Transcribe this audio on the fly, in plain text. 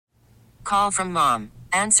call from mom.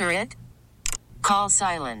 Answer it. Call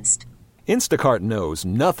silenced. Instacart knows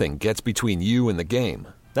nothing gets between you and the game.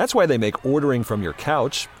 That's why they make ordering from your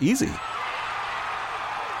couch easy.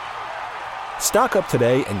 Stock up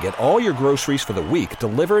today and get all your groceries for the week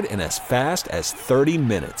delivered in as fast as 30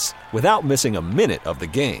 minutes without missing a minute of the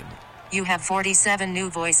game. You have 47 new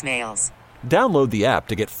voicemails. Download the app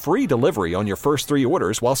to get free delivery on your first 3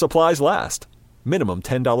 orders while supplies last. Minimum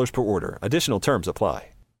 $10 per order. Additional terms apply.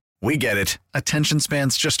 We get it. Attention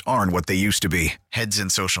spans just aren't what they used to be. Heads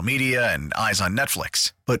in social media and eyes on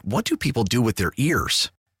Netflix. But what do people do with their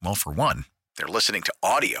ears? Well, for one, they're listening to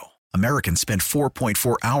audio. Americans spend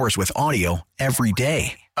 4.4 hours with audio every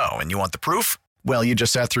day. Oh, and you want the proof? Well, you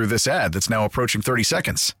just sat through this ad that's now approaching 30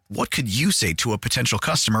 seconds. What could you say to a potential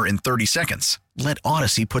customer in 30 seconds? Let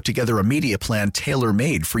Odyssey put together a media plan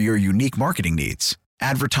tailor-made for your unique marketing needs.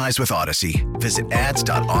 Advertise with Odyssey. Visit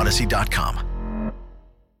ads.odyssey.com.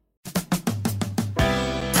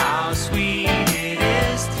 How sweet it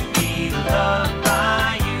is to be loved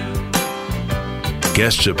by you.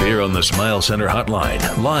 Guests appear on the Smile Center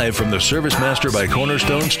Hotline, live from the Service Master by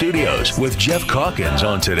Cornerstone Studios, with Geoff Calkins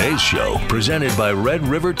on today's show, presented by Red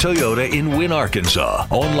River Toyota in Wynne, Arkansas.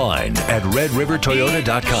 Online at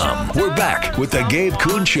redrivertoyota.com. We're back with the Gabe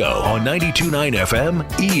Kuhn Show on 92.9 FM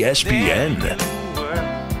ESPN.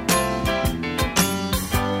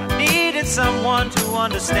 Someone to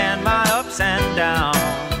understand my ups and downs.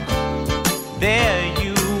 There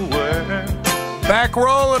you were. Back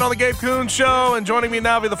rolling on the Gabe Kuhn Show, and joining me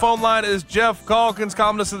now via the phone line is Geoff Calkins,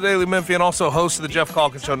 columnist of the Daily Memphis, and also host of the Geoff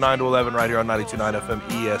Calkins Show 9 to 11 right here on 92.9 FM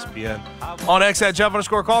ESPN. On X at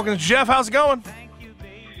Jeff_Calkins. Jeff, how's it going?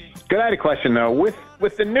 Good. I had a question, though. With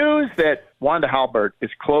the news that Wanda Halbert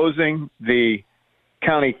is closing the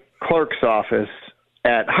county clerk's office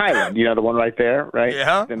at Highland, you know, the one right there, right?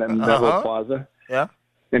 Yeah. And then the little plaza. Yeah.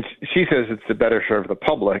 And she says it's to better serve the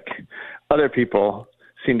public. Other people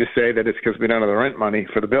seem to say that it's because we don't have the rent money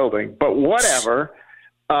for the building. But whatever.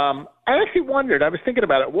 I actually wondered, I was thinking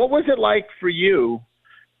about it, what was it like for you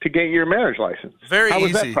to get your marriage license? Very How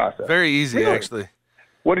easy. was that process? Very easy, Really? actually.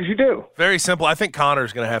 What did you do? Very simple. I think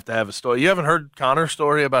Connor's going to have a story. You haven't heard Connor's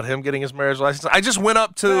story about him getting his marriage license? I just went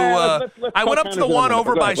up to the one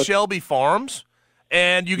over by Shelby Farms.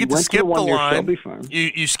 And you get to skip the line.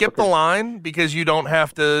 You skip the line because you don't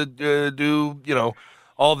have to do,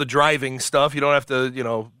 all the driving stuff. You don't have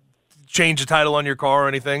to, change the title on your car or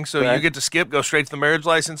anything. So you get to go straight to the marriage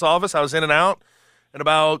license office. I was in and out in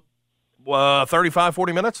about 35,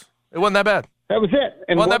 40 minutes. It wasn't that bad. That was it.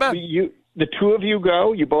 And wasn't that bad. The two of you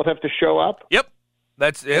go. You both have to show up. Yep.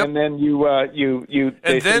 That's it. And then you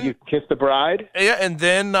kiss the bride. Yeah, and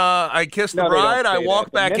then I kiss the bride. I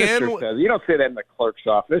walk back in. You don't say that in the clerk's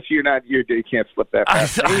office. You can't slip that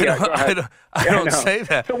past me. I don't say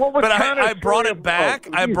that. So what was but I brought it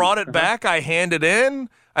back. I handed in.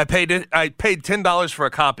 I paid $10 for a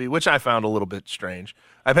copy, which I found a little bit strange.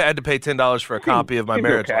 I had to pay $10 for a copy of my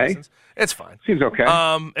marriage license. It's fine. Seems okay.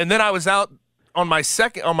 And then I was out on my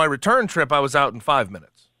return trip. I was out in 5 minutes.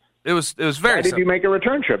 It was very simple. Why did you make a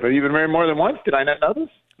return trip? Have you been married more than once? Did I not know this?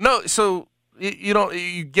 No, so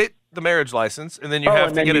you get the marriage license, and then you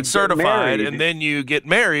have to get it certified, and then you get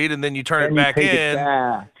married, and then you turn it back in.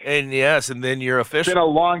 And yes, and then you're official. It's been a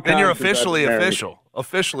long time. Then you're officially official.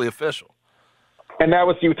 Officially official. And that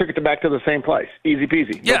was, you took it back to the same place. Easy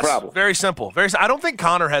peasy. No problem. Very simple. I don't think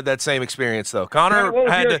Connor had that same experience, though. Connor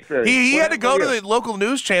had to he had to go to the local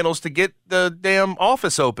news channels to get the damn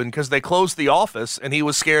office open because they closed the office, and he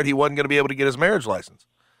was scared he wasn't going to be able to get his marriage license.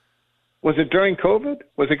 Was it during COVID?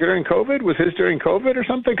 Was it during COVID? Was his during COVID or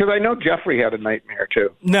something? Because I know Jeffrey had a nightmare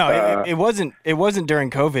too. No, it wasn't. It wasn't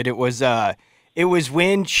during COVID. It was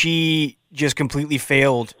when she just completely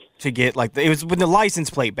failed to get it was when the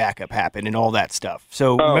license plate backup happened and all that stuff.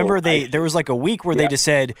 So remember there was a week where they just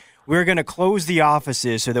said we're going to close the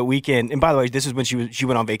offices so that we can. And by the way, this is when she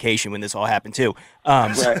went on vacation when this all happened too.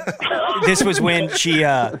 This was when she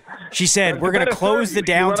said we're going to close the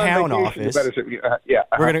downtown office.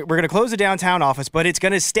 We're going to close the downtown office, but it's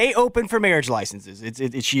going to stay open for marriage licenses.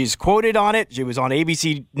 She's quoted on it. It was on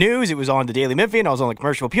ABC News. It was on the Daily Memphis. I was on the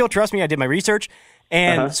Commercial Appeal. Trust me, I did my research.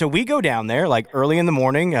 And so we go down there early in the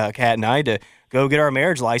morning, Kat and I, to go get our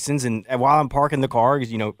marriage license. And while I'm parking the car,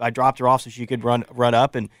 because I dropped her off so she could run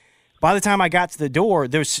up. And by the time I got to the door,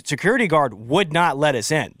 the security guard would not let us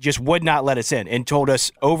in, just would not let us in, and told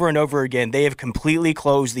us over and over again they have completely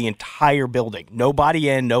closed the entire building. Nobody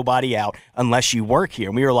in, nobody out, unless you work here.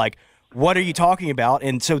 And we were like, what are you talking about?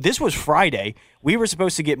 And so this was Friday. We were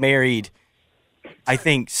supposed to get married, I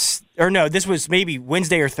think, this was maybe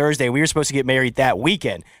Wednesday or Thursday. We were supposed to get married that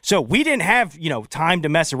weekend. So we didn't have, time to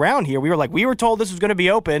mess around here. We were told this was going to be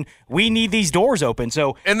open. We need these doors open.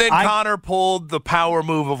 So and then Connor pulled the power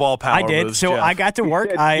move of all power moves. I did. So Jeff. I got to work.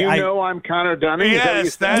 I'm Connor Dunning?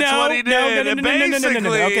 Yes, that's what he did.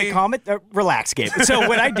 No. Okay, calm it. Relax, Gabe. So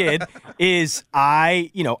what I did is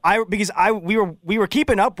we were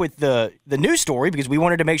keeping up with the news story because we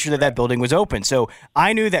wanted to make sure that building was open. So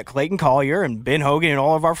I knew that Clayton Collier and Ben Hogan and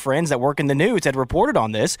all of our friends that work in the news had reported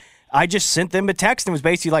on this. I just sent them a text and was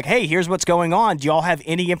basically like, hey, here's what's going on. Do y'all have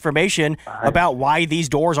any information about why these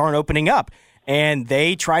doors aren't opening up? And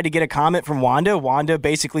they tried to get a comment from Wanda. Wanda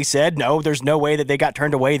basically said, no, there's no way that they got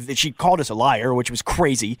turned away. She called us a liar, which was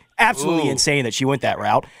crazy. Absolutely insane that she went that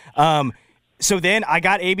route. So then I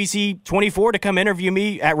got ABC 24 to come interview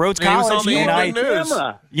me at Rhodes College. Was on the evening news.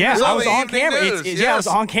 Yeah, I was on camera. I was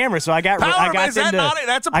on camera, so I got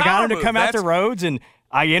them to come out to Rhodes, and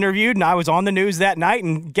I interviewed, and I was on the news that night.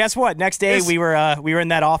 And guess what? Next day we were in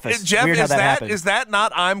that office. Jeff, Weird how that happened. Is that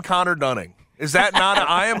not I'm Connor Dunning? Is that not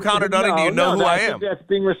I am Connor Dunning? Do you know who I am? That's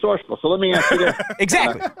being resourceful. So let me ask you this: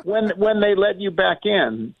 exactly. When they let you back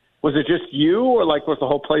in, was it just you, or was the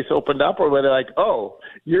whole place opened up, or were they like, oh,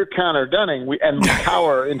 you're Connor Dunning, and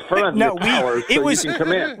power in front of you powers, so you can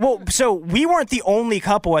come in? Well, so we weren't the only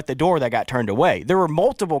couple at the door that got turned away. There were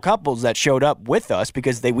multiple couples that showed up with us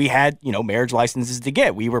because we had, marriage licenses to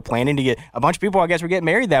get. We were planning to get a bunch of people, I guess, were getting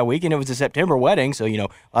married that week, and it was a September wedding, so, a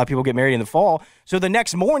lot of people get married in the fall. So the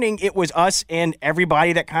next morning, it was us and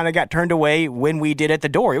everybody that kind of got turned away when we did at the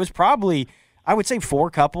door. It was probably, I would say,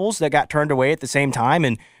 4 couples that got turned away at the same time,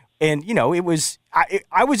 and it was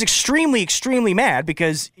I was extremely, extremely mad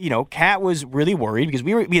because Kat was really worried because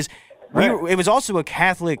it was also a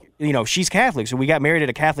Catholic. She's Catholic, so we got married at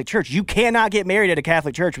a Catholic church. You cannot get married at a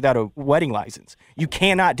Catholic church without a wedding license. You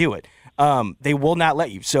cannot do it. They will not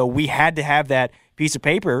let you. So we had to have that piece of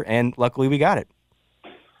paper, and luckily we got it.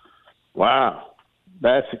 Wow,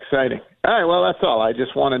 that's exciting. All right, well, that's all. I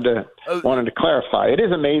just wanted to clarify. It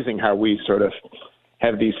is amazing how we sort of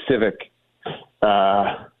have these civic.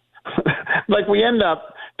 We end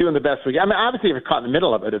up doing the best we can. I mean, obviously, if you're caught in the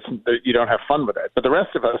middle of it, you don't have fun with it. But the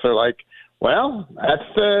rest of us are like, well, that's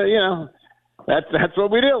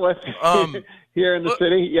what we deal with here in the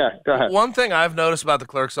city. Yeah, go ahead. One thing I've noticed about the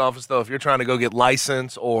clerk's office, though, if you're trying to go get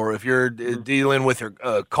license or if you're dealing with your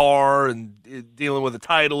car and dealing with a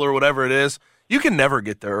title or whatever it is, you can never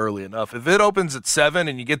get there early enough. If it opens at 7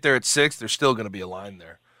 and you get there at 6, there's still going to be a line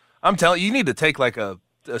there. I'm telling you, you need to take like a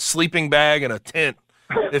sleeping bag and a tent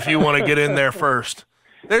if you want to get in there first.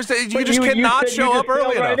 You cannot show up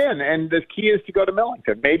early enough. Right in, and the key is to go to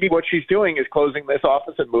Millington. Maybe what she's doing is closing this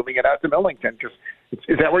office and moving it out to Millington.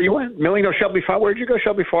 Is that where you went? Millington, Shelby Forest? Where did you go?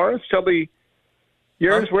 Shelby Forest? Shelby,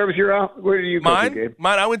 yours? Where was your? Where did you go? Mine?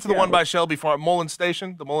 Mine. I went to the one by Shelby Forest, Mullen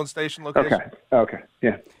Station, the Mullen Station location. Okay,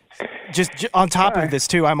 yeah. Just on top of this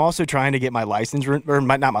too, I'm also trying to get my license,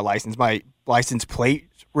 my license plate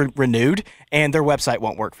renewed, and their website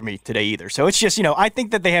won't work for me today either. So it's just, I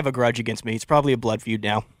think that they have a grudge against me. It's probably a blood feud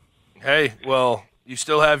now. Hey, well, you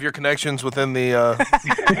still have your connections within the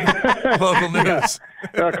local news.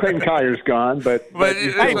 Clayton Collier's gone, but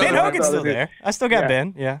hey, Ben Hogan's still there. I still got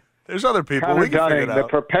Ben. Yeah. There's other people. Connor we can Dunning, figure it the out.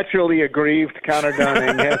 perpetually aggrieved Connor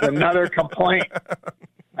Dunning, has another complaint.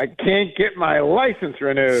 I can't get my license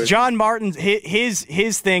renewed. John Martin's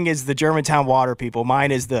his thing is the Germantown water people.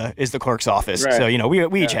 Mine is the clerk's office. Right. So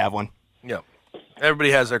we each have one. Yeah.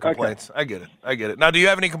 Everybody has their complaints. Okay. I get it. Now, do you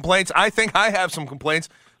have any complaints? I think I have some complaints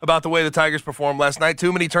about the way the Tigers performed last night.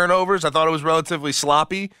 Too many turnovers. I thought it was relatively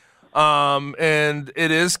sloppy. And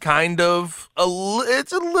it is kind of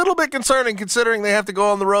it's a little bit concerning considering they have to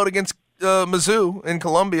go on the road against Mizzou in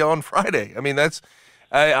Columbia on Friday. I mean, that's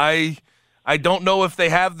I don't know if they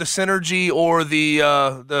have the synergy or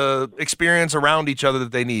the experience around each other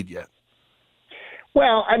that they need yet.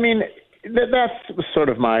 Well, I mean, that's sort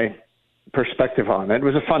of my perspective on it. It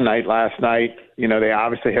was a fun night last night. They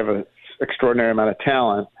obviously have an extraordinary amount of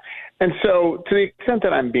talent. And so to the extent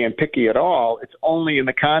that I'm being picky at all, it's only in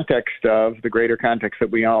the context of the greater context that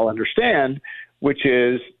we all understand, which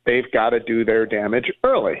is they've got to do their damage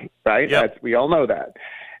early, right? Yep. We all know that.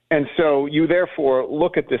 And so you therefore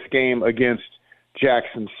look at this game against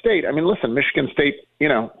Jackson State. I mean, listen, Michigan State,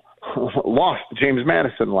 lost James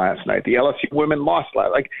Madison last night. The LSU women lost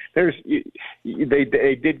last. They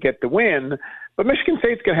did get the win, but Michigan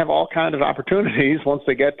State's going to have all kinds of opportunities once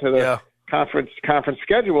they get to the conference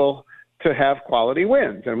schedule to have quality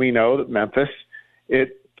wins. And we know that Memphis,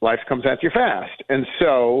 life comes at you fast. And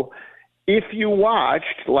so if you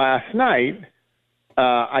watched last night,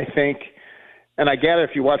 I think and I gather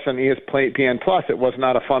if you watched on ESPN Plus, it was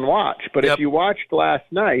not a fun watch. But if you watched last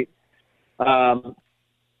night,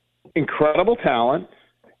 incredible talent,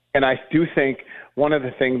 and I do think one of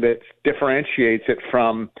the things that differentiates it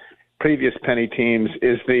from previous Penny teams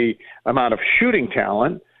is the amount of shooting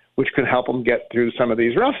talent, which could help them get through some of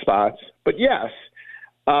these rough spots. But yes,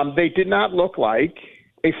 they did not look like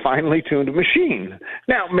a finely tuned machine.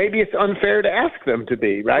 Now, maybe it's unfair to ask them to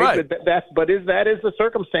be, right? But that is the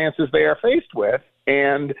circumstances they are faced with.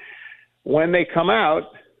 And when they come out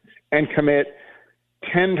and commit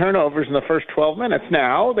 10 turnovers in the first 12 minutes,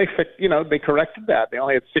 now they corrected that. They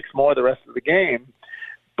only had 6 more the rest of the game,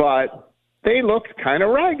 but they looked kind of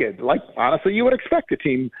ragged. Like, honestly, you would expect a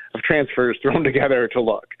team of transfers thrown together to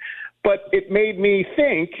look. But it made me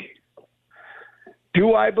think,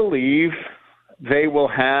 do I believe they will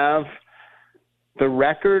have the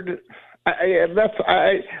record? Maybe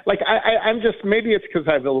it's because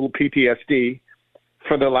I have a little PTSD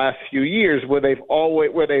for the last few years where they've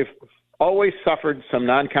always suffered some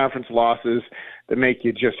non-conference losses that make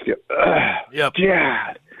you just feel,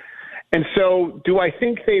 God. And so do I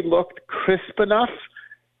think they looked crisp enough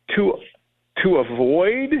to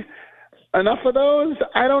avoid enough of those?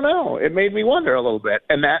 I don't know. It made me wonder a little bit.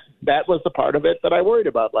 And that was the part of it that I worried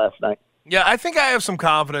about last night. Yeah, I think I have some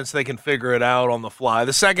confidence they can figure it out on the fly.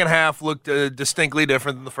 The second half looked distinctly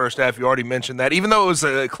different than the first half. You already mentioned that. Even though it was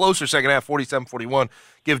a closer second half, 47-41,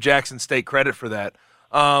 give Jackson State credit for that.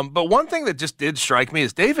 But one thing that just did strike me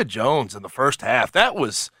is David Jones in the first half. That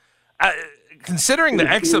was considering the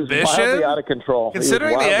exhibition, out of control.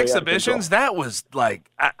 Considering the exhibitions, that was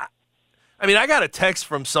like I mean, I got a text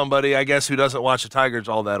from somebody, I guess, who doesn't watch the Tigers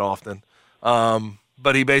all that often.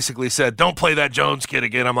 But he basically said, "Don't play that Jones kid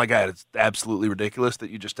again." I'm like, it's absolutely ridiculous that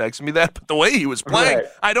you just texted me that. But the way he was playing, right.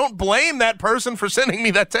 I don't blame that person for sending me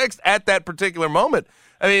that text at that particular moment.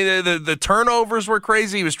 I mean, the turnovers were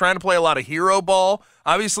crazy. He was trying to play a lot of hero ball.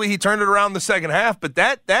 Obviously, he turned it around in the second half, but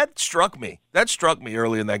that struck me. That struck me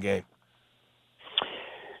early in that game.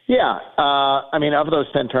 Yeah. I mean, of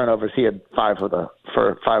those 10 turnovers, he had 5 of the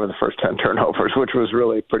first 10 turnovers, which was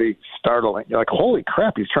really pretty startling. You're like, holy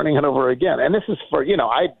crap, he's turning it over again. And this is for,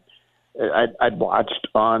 I'd watched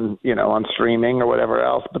on streaming or whatever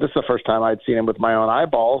else, but this is the first time I'd seen him with my own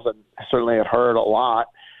eyeballs, and I certainly had heard a lot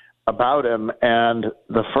about him. And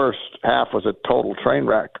the first half was a total train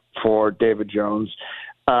wreck for David Jones.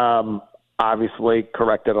 Obviously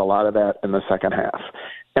corrected a lot of that in the second half.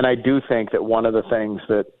 And I do think that one of the things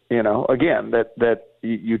that, again, that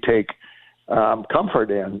you take comfort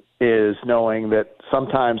in is knowing that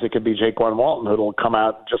sometimes it could be Jaquan Walton who'll come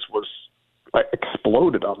out and just was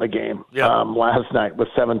exploded on the game last night with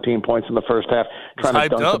 17 points in the first half, trying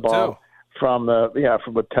to dunk the ball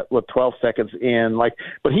with 12 seconds in.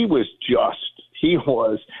 But he was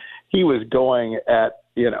going at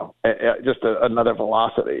just another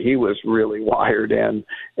velocity. He was really wired in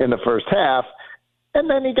the first half. And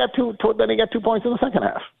then he got 2 points in the second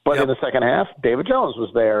half. But in the second half, David Jones was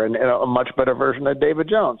there, and a much better version of David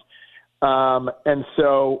Jones. And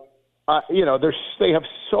so, they have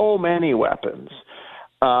so many weapons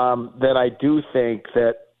that I do think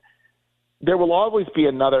that there will always be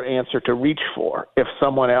another answer to reach for if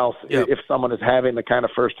someone is having the kind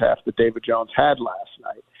of first half that David Jones had last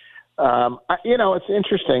night. It's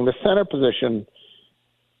interesting. The center position,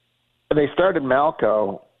 they started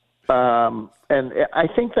Malco. And I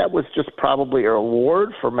think that was just probably a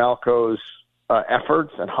reward for Malco's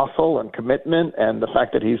efforts and hustle and commitment and the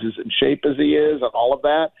fact that he's as in shape as he is and all of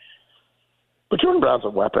that. But Jordan Brown's a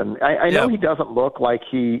weapon. I know he doesn't look like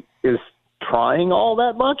he is trying all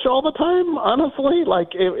that much all the time, honestly.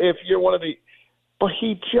 Like if you're one of the – but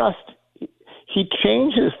he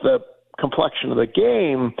changes the complexion of the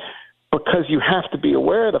game because you have to be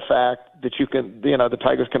aware of the fact that you can, the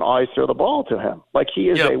Tigers can always throw the ball to him. Like, he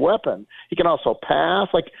is a weapon. He can also pass.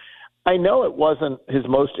 Like, I know it wasn't his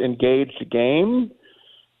most engaged game.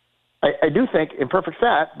 I do think, imperfect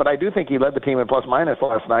stat, but I do think he led the team in plus-minus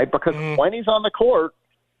last night because when he's on the court,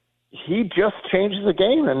 he just changes the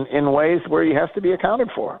game in ways where he has to be accounted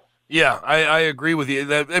for. Yeah, I agree with you.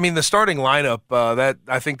 The starting lineup,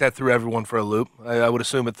 I think that threw everyone for a loop. I would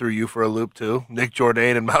assume it threw you for a loop, too. Nick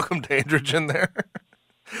Jourdain and Malcolm Dandridge in there.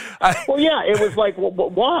 It was like,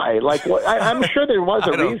 why? Like, I'm sure there was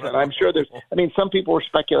a reason. I'm sure some people were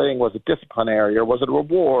speculating, was it disciplinary or was it a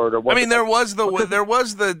reward? There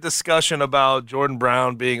was the discussion about Jordan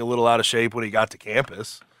Brown being a little out of shape when he got to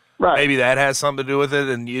campus. Right. Maybe that has something to do with it,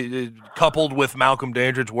 and coupled with Malcolm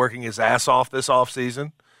Dandridge working his ass off this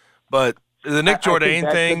offseason. But the Nick Jourdain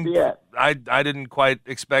thing, I didn't quite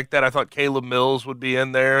expect that. I thought Caleb Mills would be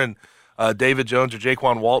in there, and David Jones or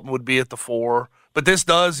Jaquan Walton would be at the 4. But this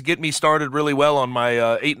does get me started really well on my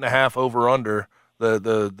 8.5 over/under.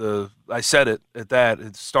 I said it at that.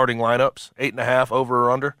 It's starting lineups, 8.5 over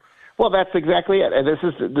or under. Well, that's exactly it. And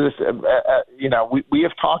we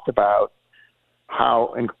have talked about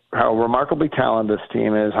how remarkably talented this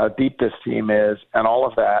team is, how deep this team is, and all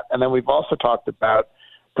of that. And then we've also talked about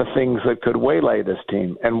the things that could waylay this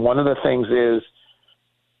team. And one of the things is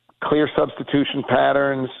clear substitution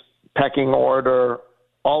patterns, pecking order,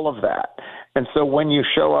 all of that. And so when you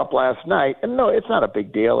show up last night, and no, it's not a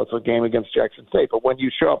big deal. It's a game against Jackson State. But when you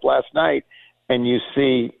show up last night and you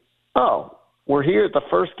see, oh, we're here at the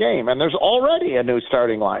first game, and there's already a new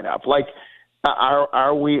starting lineup. Like,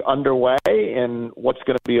 are we underway in what's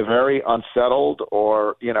going to be a very unsettled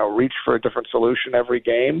or, reach for a different solution every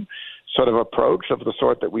game sort of approach of the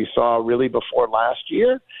sort that we saw really before last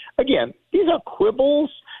year? Again, these are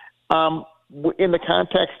quibbles in the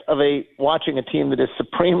context of watching a team that is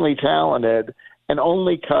supremely talented, and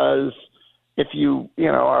only because if you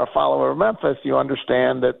are a follower of Memphis, you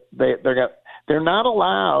understand that they're not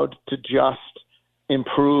allowed to just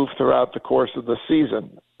improve throughout the course of the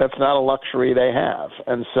season. That's not a luxury they have.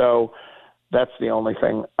 And so that's the only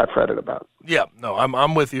thing I fretted about. Yeah, no,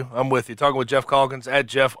 I'm with you. Talking with Geoff Calkins at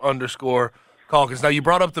Jeff_Calkins. Now, you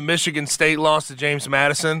brought up the Michigan State loss to James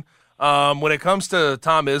Madison. When it comes to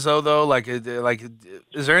Tom Izzo, though,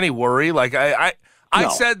 is there any worry? I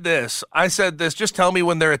said this. Just tell me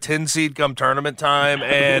when they're a 10 seed come tournament time,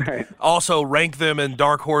 and right. Also rank them in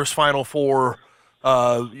Dark Horse Final Four.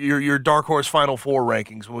 Your Dark Horse Final Four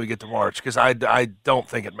rankings when we get to March, because I don't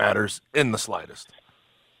think it matters in the slightest.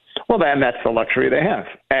 Well, then that's the luxury they have.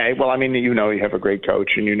 You have a great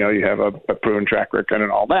coach, and you have a proven track record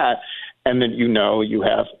and all that. And then you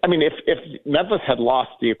have – if Memphis had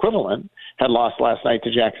lost the equivalent, had lost last night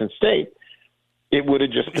to Jackson State, it would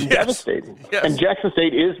have just been devastating. Yes. And Jackson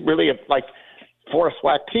State is really for a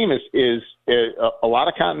SWAC team is a lot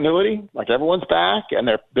of continuity. Like, everyone's back, and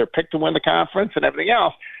they're picked to win the conference and everything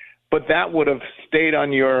else. But that would have stayed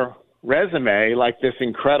on your resume like this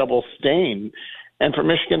incredible stain. And for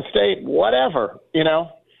Michigan State, whatever, oh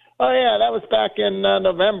yeah, that was back in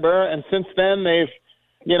November, and since then they've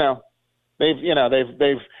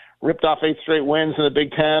ripped off 8 straight wins in the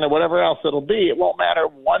Big Ten or whatever else it'll be. It won't matter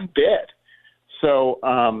one bit. So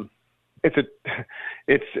it's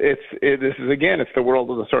the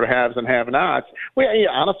world of the sort of haves and have-nots.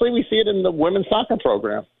 Honestly, we see it in the women's soccer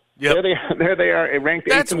program. Yep. There they are, ranked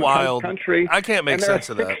 8th in the country. I can't make sense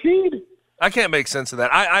of that. I can't make sense of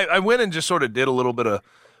that. I went and just sort of did a little bit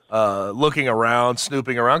of looking around,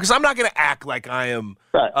 snooping around, because I'm not going to act like I am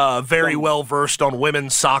very well versed on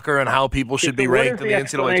women's soccer and how people should be ranked in the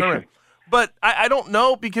NCAA tournament. But I don't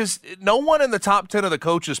know, because no one in the top 10 of the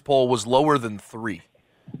coaches poll was lower than 3,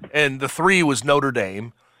 and the 3 was Notre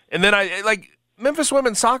Dame. And then Memphis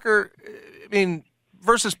women's soccer.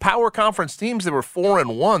 Versus power conference teams, they were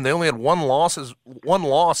 4-1. They only had one loss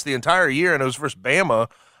the entire year, and it was versus Bama.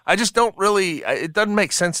 I just don't really – it doesn't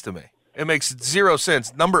make sense to me. It makes 0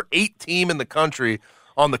 sense. Number 8 team in the country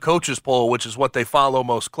on the coaches poll, which is what they follow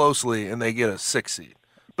most closely, and they get a 6 seed.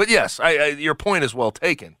 But yes, your point is well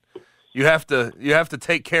taken. You have to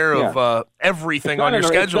take care of everything on your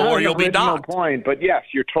schedule, or you'll be docked. Point, but yes,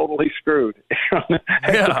 you're totally screwed. That's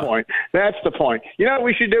the point. That's the point. You know what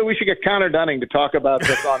we should do? We should get Connor Dunning to talk about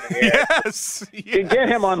this on the air. Yes. Get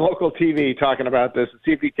him on local TV talking about this and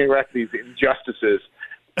see if he can correct these injustices,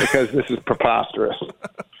 because this is preposterous.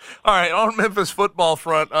 All right, on Memphis football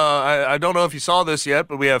front, I don't know if you saw this yet,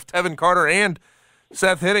 but we have Tevin Carter and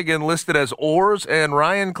Seth Hennigan listed as oars, and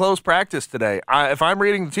Ryan closed practice today. If I'm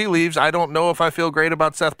reading the tea leaves, I don't know if I feel great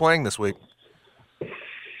about Seth playing this week.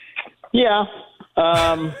 Yeah,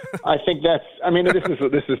 I think that's.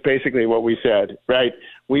 This is basically what we said, right?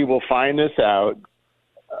 We will find this out.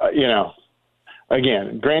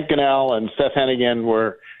 Again, Grant Gunnell and Seth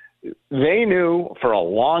Hennigan they knew for a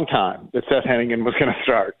long time that Seth Hennigan was going to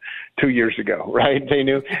start 2 years ago, right? They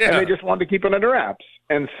knew, and they just wanted to keep it under wraps,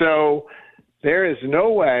 and so. There is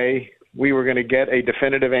no way we were going to get a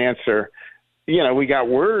definitive answer. We got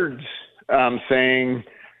words saying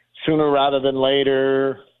sooner rather than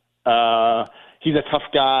later. He's a tough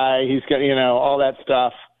guy. He's got, all that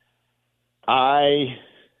stuff. I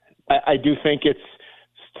do think it's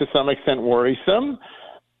to some extent worrisome.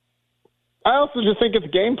 I also just think it's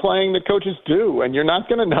game playing that coaches do, and you're not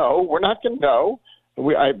going to know. We're not going to know.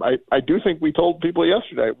 I do think we told people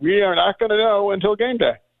yesterday, we are not going to know until game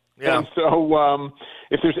day. Yeah. And so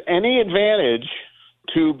if there's any advantage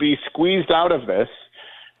to be squeezed out of this,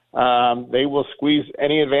 they will squeeze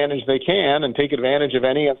any advantage they can and take advantage of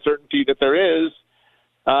any uncertainty that there is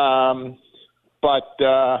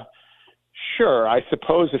Sure, I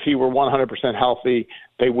suppose if he were 100% healthy,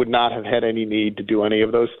 they would not have had any need to do any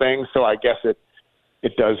of those things. So I guess it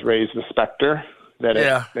does raise the specter that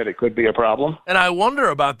it could be a problem. And I wonder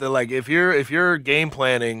about if you're game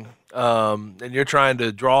planning and you're trying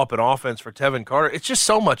to draw up an offense for Tevin Carter, it's just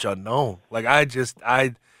so much unknown. Like I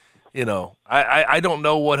don't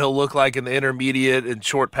know what he'll look like in the intermediate and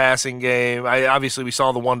short passing game. Obviously we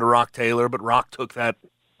saw the one to Rock Taylor, but Rock took that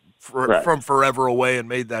from forever away and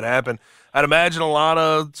made that happen. I'd imagine a lot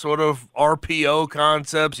of sort of RPO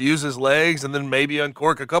concepts, use his legs, and then maybe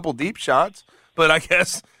uncork a couple deep shots. But I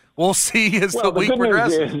guess we'll see as the week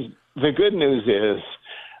progresses. The good news is,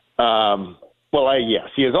 yes,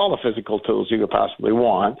 he has all the physical tools you could possibly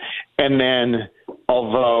want. And then,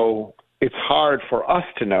 although it's hard for us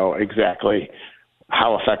to know exactly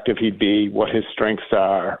how effective he'd be, what his strengths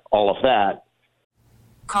are, all of that.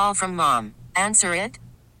 Call from mom. Answer it.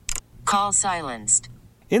 Call silenced.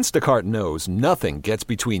 Instacart knows nothing gets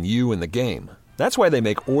between you and the game. That's why they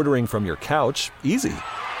make ordering from your couch easy.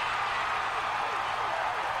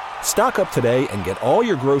 Stock up today and get all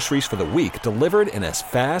your groceries for the week delivered in as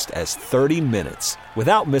fast as 30 minutes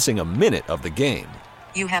without missing a minute of the game.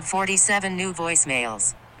 You have 47 new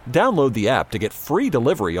voicemails. Download the app to get free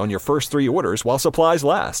delivery on your first 3 orders while supplies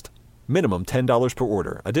last. Minimum $10 per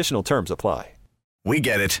order. Additional terms apply. We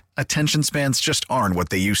get it. Attention spans just aren't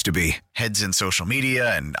what they used to be. Heads in social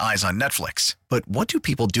media and eyes on Netflix. But what do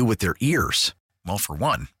people do with their ears? Well, for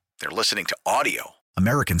one, they're listening to audio.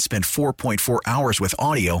 Americans spend 4.4 hours with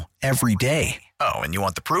audio every day. Oh, and you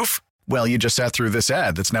want the proof? Well, you just sat through this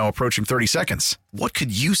ad that's now approaching 30 seconds. What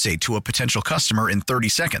could you say to a potential customer in 30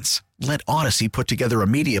 seconds? Let Odyssey put together a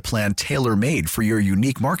media plan tailor-made for your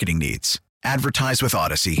unique marketing needs. Advertise with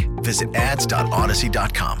Odyssey. Visit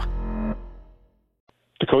ads.odyssey.com.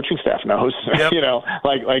 The coaching staff knows, Yep.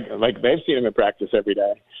 like they've seen him in practice every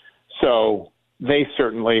day. So they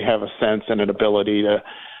certainly have a sense and an ability to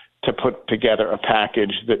put together a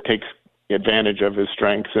package that takes advantage of his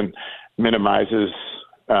strengths and minimizes,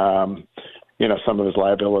 some of his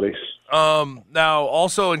liabilities. Now,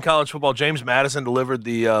 also in college football, James Madison delivered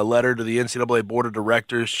the letter to the NCAA Board of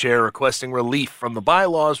Directors chair requesting relief from the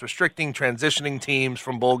bylaws restricting transitioning teams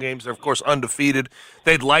from bowl games. They're, of course, undefeated.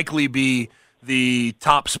 They'd likely be the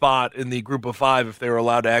top spot in the group of 5 if they were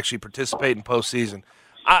allowed to actually participate in postseason.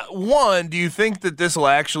 One, do you think that this will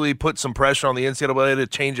actually put some pressure on the NCAA to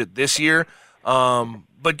change it this year?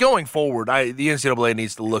 But going forward, the NCAA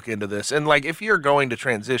needs to look into this. And, if you're going to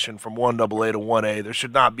transition from 1AA to 1A, there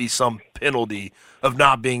should not be some penalty of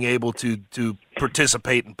not being able to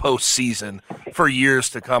participate in postseason for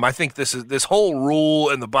years to come. I think this whole rule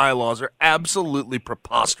and the bylaws are absolutely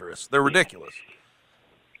preposterous. They're ridiculous.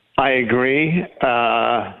 I agree.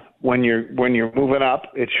 When you're moving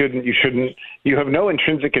up, you have no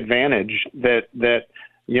intrinsic advantage that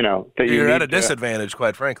you're at a disadvantage,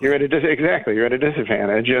 quite frankly. You're at a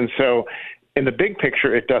disadvantage. And so in the big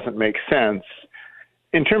picture, it doesn't make sense.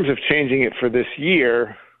 In terms of changing it for this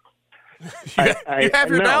year, you have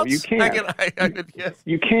your doubts? You can't.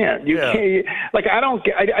 You can't.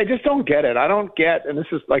 I just don't get it. I don't get, and this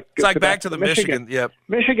is it's back to the Michigan. Yep.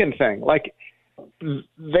 Michigan thing.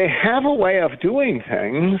 They have a way of doing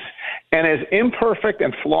things, and as imperfect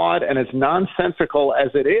and flawed and as nonsensical as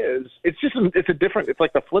it is, it's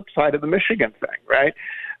like the flip side of the Michigan thing, right?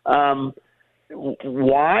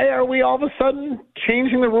 Why are we all of a sudden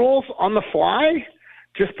changing the rules on the fly?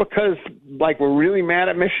 Just because we're really mad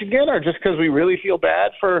at Michigan, or just because we really feel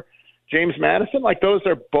bad for James Madison? Those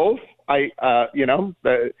are both, they are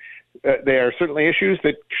certainly issues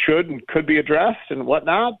that should and could be addressed and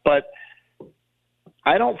whatnot, but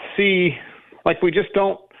I don't see, we just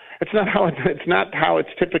don't, it's not how it's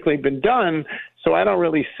typically been done. So I don't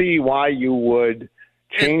really see why you would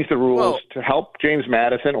change the rules to help James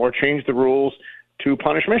Madison or change the rules to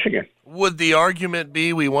punish Michigan. Would the argument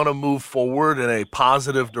be we want to move forward in a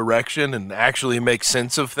positive direction and actually make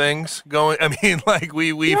sense of things going? I mean,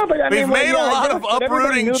 we've made a lot of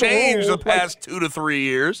uprooting change the past 2 to 3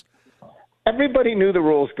 years. Everybody knew the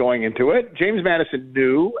rules going into it. James Madison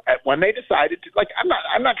knew when they decided to.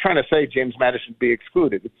 I'm not trying to say James Madison be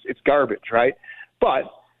excluded. It's garbage, right?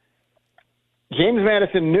 But James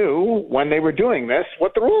Madison knew when they were doing this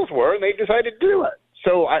what the rules were, and they decided to do it.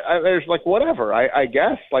 So there's whatever. I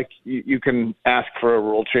guess you can ask for a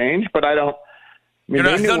rule change, but I don't.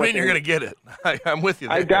 Doesn't mean you're going to get it. I'm with you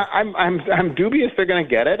there. I'm dubious they're going to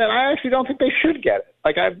get it, and I actually don't think they should get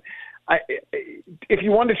it. if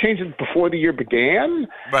you want to change it before the year began,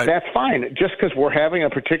 that's fine. Just because we're having a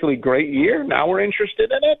particularly great year, now we're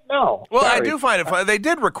interested in it? No. Well, sorry. I do find it funny. They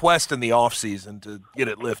did request in the offseason to get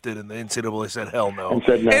it lifted, and the NCAA said hell no. And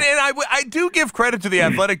said no. And I do give credit to the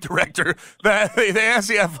athletic director that they asked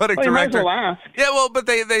the athletic director. Might as well ask. Yeah, well, but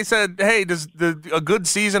they said, hey, does a good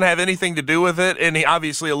season have anything to do with it? And he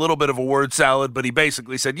obviously a little bit of a word salad, but he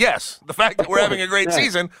basically said, yes, the fact that we're having a great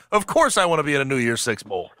season, of course I want to be in a New Year's Six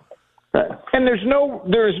Bowl. And there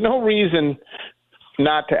is no reason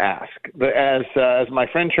not to ask. As my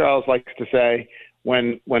friend Charles likes to say,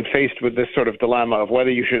 when faced with this sort of dilemma of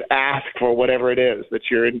whether you should ask for whatever it is that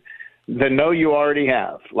you're in, the no you already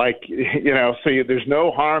have. There's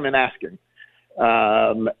no harm in asking.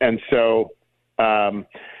 I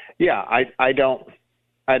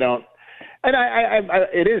don't. And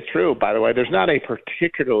it is true, by the way. There's not a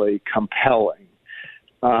particularly compelling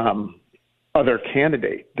other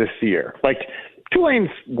candidate this year. Like, Tulane's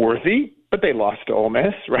worthy, but they lost to Ole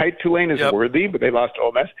Miss, right? Tulane is worthy, but they lost to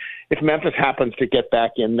Ole Miss. If Memphis happens to get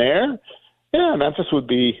back in there, Memphis would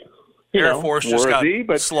be, Air Force worthy, just got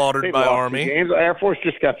but slaughtered by Army. Air Force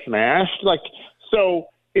just got smashed. So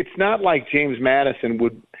it's not like James Madison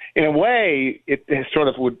would. In a way, it sort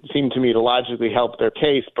of would seem to me to logically help their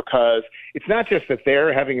case, because it's not just that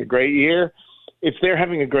they're having a great year. It's they're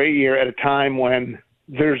having a great year at a time when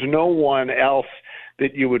there's no one else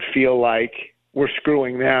that you would feel like we're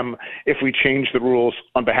screwing them if we change the rules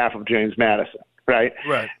on behalf of James Madison, right?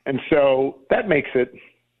 Right. And so that makes it,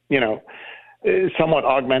 somewhat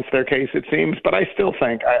augments their case, it seems. But I still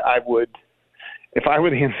think I would, if I were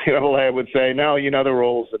the NCAA, I would say, no, you know the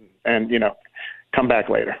rules, and come back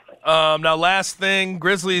later. Now, last thing,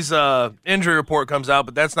 Grizzlies' injury report comes out,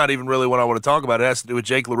 but that's not even really what I want to talk about. It has to do with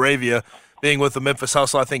Jake LaRavia being with the Memphis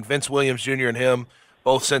Hustle. I think Vince Williams Jr. and him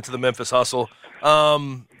both sent to the Memphis Hustle.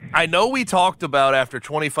 I know we talked about after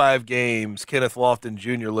 25 games, Kenneth Lofton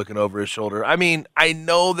Jr. looking over his shoulder. I mean, I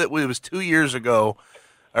know that it was 2 years ago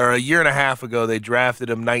or a year and a half ago they drafted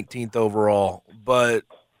him 19th overall, but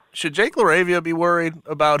should Jake LaRavia be worried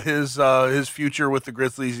about his future with the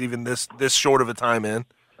Grizzlies even this short of a time in?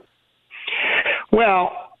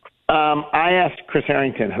 Well, I asked Chris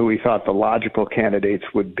Harrington who he thought the logical candidates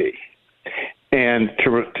would be. And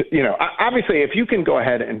obviously, if you can go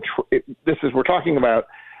ahead and we're talking about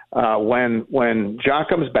when Ja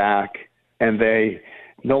comes back and they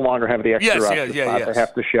no longer have the extra roster spot, they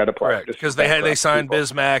have to shed a player because they signed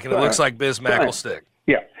Bismack, and it looks like Bismack will stick.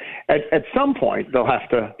 Yeah, at some point they'll have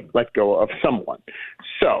to let go of someone.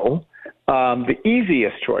 So the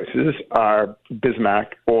easiest choices are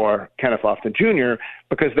Bismack or Kenneth Lofton Jr.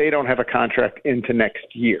 because they don't have a contract into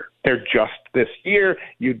next year. They're just this year.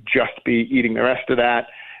 You'd just be eating the rest of that.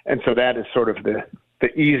 And so that is sort of the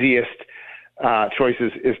easiest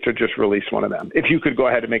choices is to just release one of them. If you could go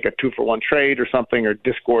ahead and make a 2-for-1 trade or something or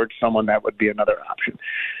disgorge someone, that would be another option.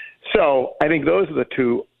 So I think those are the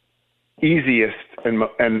two easiest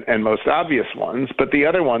and most obvious ones. But the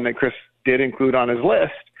other one that Chris did include on his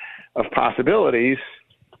list of possibilities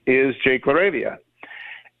is Jake LaRavia.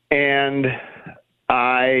 And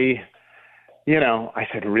I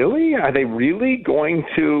said, really? Are they really going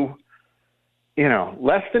to,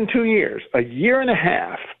 less than 2 years, a year and a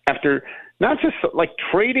half after not just like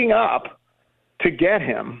trading up to get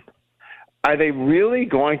him, are they really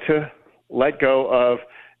going to let go of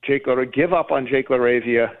Jake LaRavia, give up on Jake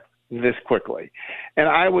LaRavia this quickly? And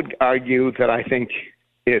I would argue that I think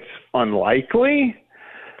it's unlikely,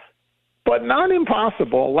 but not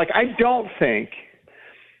impossible. Like, I don't think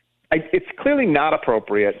it's clearly not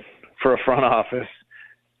appropriate for a front office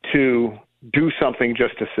to do something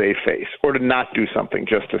just to save face or to not do something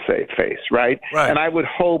just to save face, right? And I would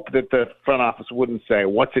hope that the front office wouldn't say,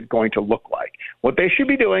 what's it going to look like? What they should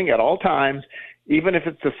be doing at all times, even if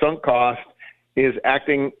it's a sunk cost, is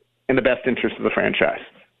acting in the best interest of the franchise,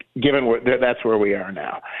 given that's where we are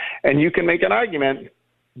now. And you can make an argument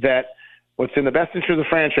that what's in the best interest of the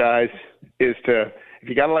franchise is if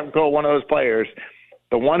you got to let go of one of those players,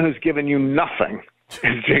 the one who's given you nothing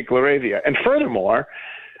is Jake LaRavia. And furthermore,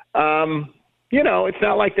 it's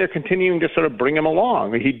not like they're continuing to sort of bring him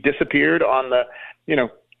along. He disappeared on the,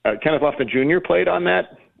 Kenneth Lofton Jr. played on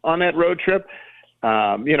that road trip.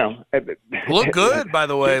 Look good, by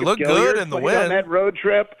the way. Look good in the win on that road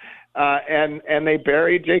trip, and they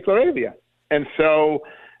buried Jake LaRavia. And so,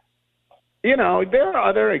 there are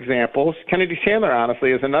other examples. Kennedy Chandler,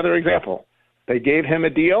 honestly, is another example. They gave him a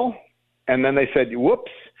deal, and then they said,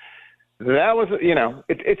 "Whoops." That was,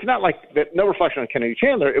 it's not like that. No reflection on Kennedy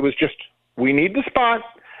Chandler. It was just, we need the spot.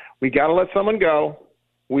 We got to let someone go.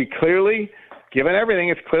 We clearly given everything,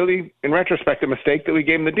 it's clearly, in retrospect, a mistake that we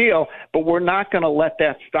gave him the deal, but we're not going to let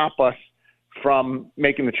that stop us from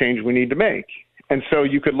making the change we need to make. And so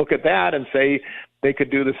you could look at that and say they could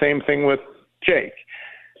do the same thing with Jake.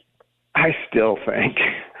 I still think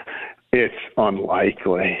it's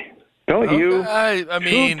unlikely. Don't you? I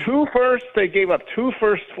mean, two firsts. They gave up 2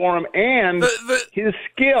 firsts for him, and his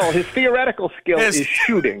theoretical skill is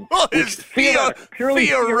shooting. Well, purely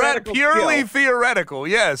theoretical,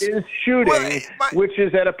 yes. Is shooting, which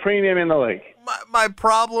is at a premium in the league. My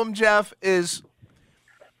problem, Jeff, is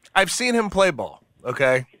I've seen him play ball,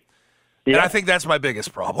 okay? Yeah. And I think that's my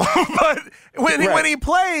biggest problem. But when he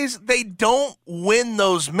plays, they don't win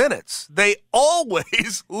those minutes. They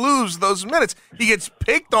always lose those minutes. He gets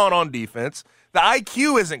picked on defense. The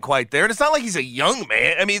IQ isn't quite there. And it's not like he's a young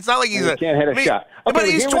man. I mean, it's not like he can't hit a shot. Okay, but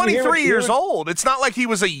he's 23 years old. It's not like he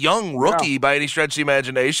was a young rookie by any stretch of the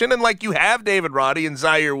imagination. And like you have David Roddy and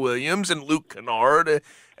Zaire Williams and Luke Kennard.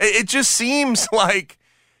 It just seems like,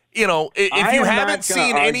 if you haven't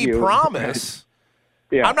seen any promise –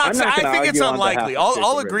 Yeah, I think it's unlikely.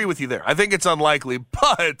 I'll agree with you there. I think it's unlikely,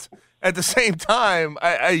 but at the same time,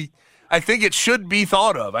 I think it should be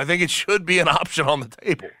thought of. I think it should be an option on the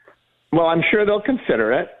table. Well, I'm sure they'll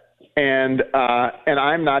consider it, and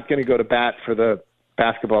I'm not going to go to bat for the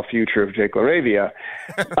basketball future of Jake LaRavia.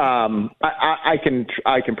 I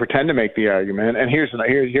can pretend to make the argument, and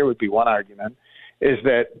here would be one argument, is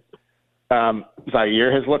that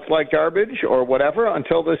Zaire has looked like garbage or whatever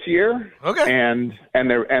until this year. Okay. And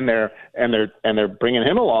they're bringing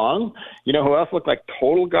him along. You know who else looked like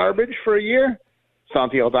total garbage for a year?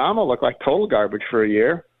 Santi Aldama looked like total garbage for a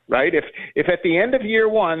year, right? If at the end of year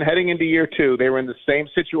 1, heading into year 2, they were in the same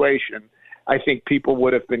situation, I think people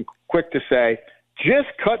would have been quick to say, just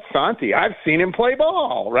cut Santi. I've seen him play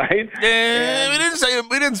ball, right? Yeah,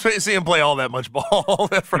 we didn't see him play all that much ball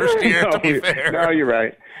that first year, to be fair. No, you're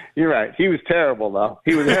right. You're right. He was terrible, though.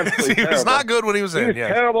 He was absolutely terrible. He was not good when he was in. He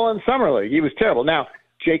was terrible in summer league. He was terrible. Now,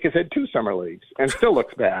 Jake has had 2 summer leagues and still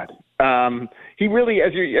looks bad. He really,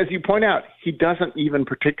 as you point out, he doesn't even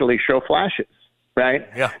particularly show flashes, right?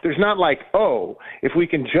 Yeah. There's not like, if we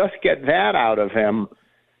can just get that out of him,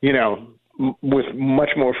 with much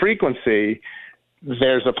more frequency,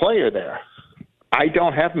 there's a player there. I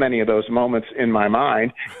don't have many of those moments in my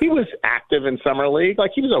mind. He was active in summer league.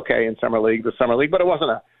 Like, he was okay in summer league, but it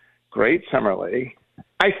wasn't a great summer league.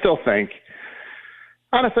 I still think,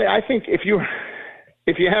 honestly, if you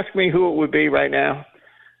ask me who it would be right now,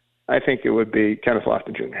 I think it would be Kenneth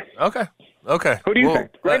Lofton Jr. Okay. Who do you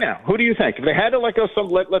think right now? Who do you think if they had to let go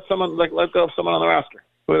let go of someone on the roster?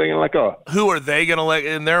 Who are they going to let go of? Who are they going to let?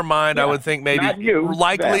 In their mind, I would think maybe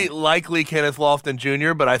likely Kenneth Lofton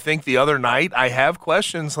Jr., but I think the other night I have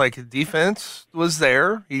questions. Like, defense was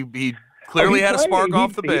there. He clearly had a spark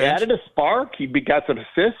off the bench. He added a spark. He got some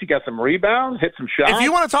assists. He got some rebounds, hit some shots. If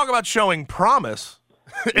you want to talk about showing promise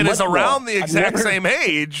and is around the exact same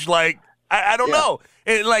age, like, I don't know.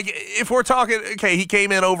 If we're talking, okay, he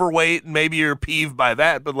came in overweight and maybe you're peeved by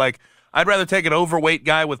that, but, like, I'd rather take an overweight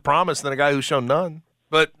guy with promise than a guy who's shown none.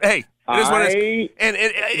 But, hey, it is what it is. And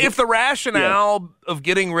if the rationale of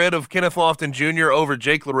getting rid of Kenneth Lofton Jr. over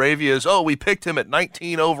Jake LaRavia is, we picked him at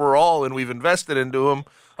 19 overall and we've invested into him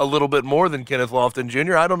a little bit more than Kenneth Lofton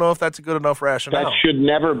Jr., I don't know if that's a good enough rationale. That should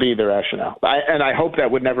never be the rationale. And I hope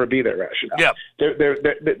that would never be their rationale. Yeah.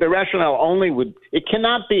 The rationale it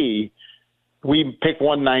cannot be we pick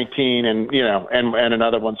 119 and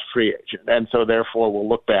another one's free agent, and so therefore we'll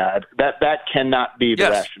look bad. That cannot be the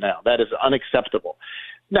rationale. That is unacceptable.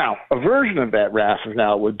 Now, a version of that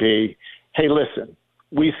rationale would be, hey, listen,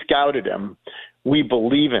 we scouted him. We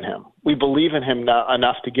believe in him. We believe in him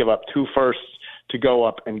enough to give up 2 firsts to go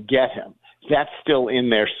up and get him. That's still in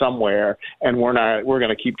there somewhere, and we're going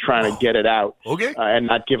to keep trying to get it out, and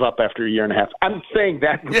not give up after a year and a half. I'm saying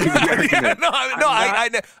that.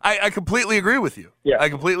 I completely agree with you. Yeah. I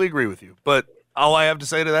completely agree with you. But all I have to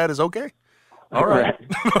say to that is okay. All right.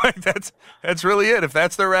 That's really it. If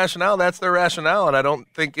that's their rationale, that's their rationale, and I don't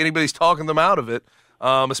think anybody's talking them out of it,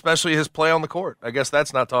 especially his play on the court. I guess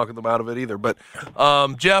that's not talking them out of it either. But,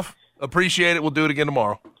 Jeff, appreciate it. We'll do it again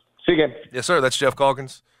tomorrow. See you again. Yes, sir. That's Geoff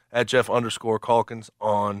Calkins. At Jeff_Calkins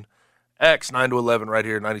on X, 9 to 11 right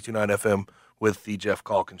here, 92.9 FM with the Geoff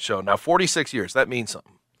Calkins Show. Now, 46 years, that means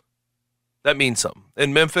something.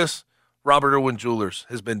 In Memphis, Robert Irwin Jewelers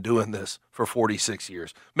has been doing this for 46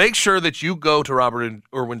 years. Make sure that you go to Robert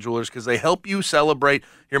Irwin Jewelers because they help you celebrate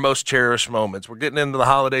your most cherished moments. We're getting into the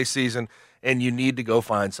holiday season, and you need to go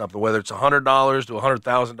find something. Whether it's $100 to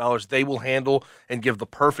 $100,000, they will handle and give the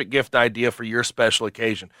perfect gift idea for your special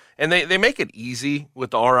occasion. And they make it easy with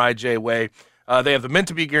the RIJ way. They have the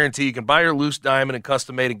meant-to-be guarantee. You can buy your loose diamond and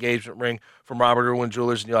custom-made engagement ring from Robert Irwin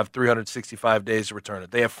Jewelers, and you'll have 365 days to return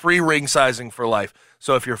it. They have free ring sizing for life.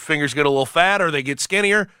 So if your fingers get a little fat or they get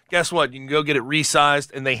skinnier, guess what? You can go get it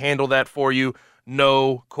resized, and they handle that for you.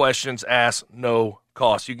 No questions asked, no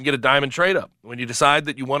cost. You can get a diamond trade-up. When you decide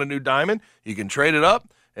that you want a new diamond, you can trade it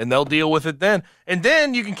up, and they'll deal with it then. And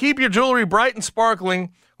then you can keep your jewelry bright and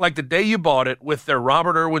sparkling like the day you bought it with their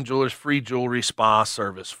Robert Irwin Jewelers free jewelry spa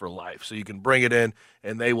service for life. So you can bring it in,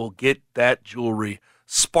 and they will get that jewelry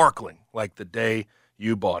sparkling like the day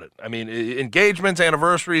you bought it. I mean, engagements,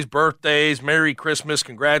 anniversaries, birthdays, Merry Christmas,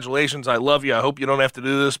 congratulations, I love you. I hope you don't have to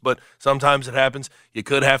do this, but sometimes it happens. You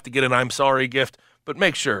could have to get an I'm sorry gift, but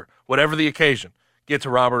make sure, whatever the occasion, get to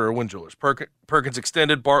Robert Irwin Jewelers. Perkins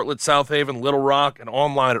Extended, Bartlett, South Haven, Little Rock, and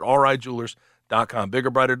online at RIJewelers.com. Bigger,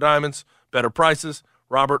 brighter diamonds, better prices,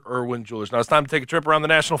 Robert Irwin Jewelers. Now it's time to take a trip around the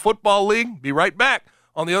National Football League. Be right back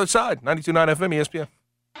on the other side. 92.9 FM ESPN.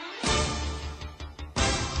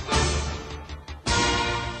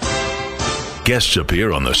 Guests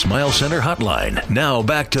appear on the Smile Center hotline. Now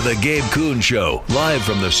back to the Gabe Kuhn Show, live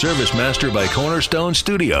from the Service Master by Cornerstone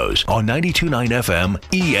Studios on 92.9 FM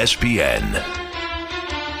ESPN.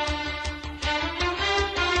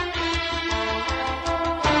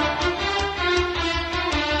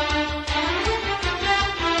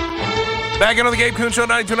 Back into the Gabe Kuhn Show,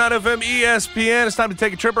 92.9 FM ESPN. It's time to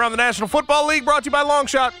take a trip around the National Football League, brought to you by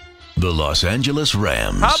Longshot. The Los Angeles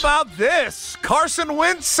Rams. How about this? Carson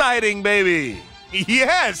Wentz sighting, baby.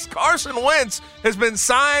 Yes, Carson Wentz has been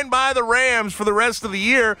signed by the Rams for the rest of the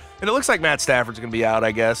year, and it looks like Matt Stafford's going to be out,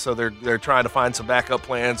 I guess, so they're trying to find some backup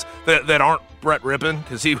plans that aren't Brett Rippon,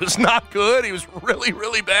 because he was not good. He was really,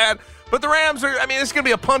 really bad. But the Rams are, I mean, it's going to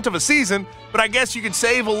be a punt of a season, but I guess you could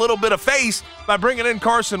save a little bit of face by bringing in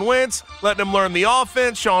Carson Wentz, letting him learn the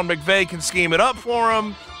offense. Sean McVay can scheme it up for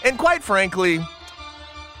him. And quite frankly,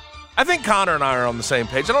 I think Connor and I are on the same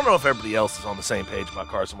page. I don't know if everybody else is on the same page about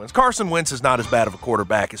Carson Wentz. Carson Wentz is not as bad of a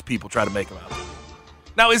quarterback as people try to make him out.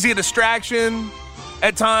 Now, is he a distraction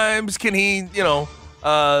at times? Can he,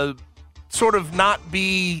 sort of not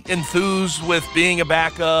be enthused with being a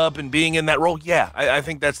backup and being in that role? Yeah, I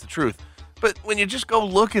think that's the truth. But when you just go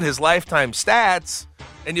look at his lifetime stats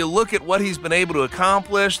and you look at what he's been able to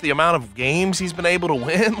accomplish, the amount of games he's been able to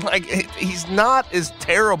win, he's not as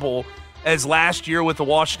terrible as last year with the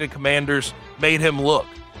Washington Commanders made him look.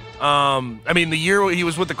 The year he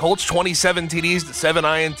was with the Colts, 27 TDs to 7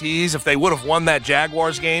 INTs. If they would have won that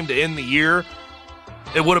Jaguars game to end the year,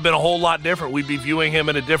 it would have been a whole lot different. We'd be viewing him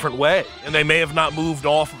in a different way. And they may have not moved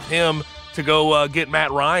off of him to go get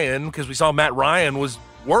Matt Ryan, because we saw Matt Ryan was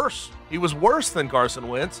worse. He was worse than Carson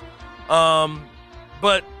Wentz.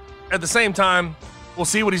 But at the same time, we'll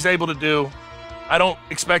see what he's able to do. I don't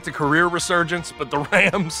expect a career resurgence, but the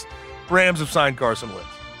Rams have signed Carson Wentz.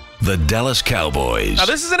 The Dallas Cowboys. Now,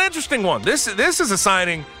 this is an interesting one. This is a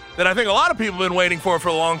signing that I think a lot of people have been waiting for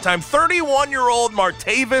a long time. 31-year-old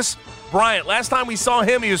Martavis Bryant. Last time we saw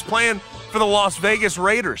him, he was playing for the Las Vegas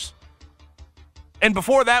Raiders. And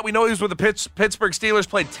before that, we know he was with the Pittsburgh Steelers,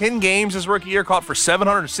 played 10 games his rookie year, caught for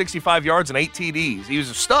 765 yards and 8 TDs. He was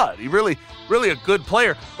a stud. He really, really a good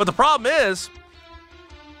player. But the problem is,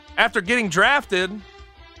 after getting drafted,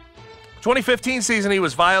 2015 season, he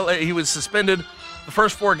was suspended the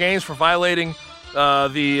first 4 games for violating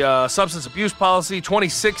the substance abuse policy.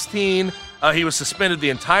 2016, he was suspended the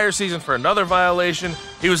entire season for another violation.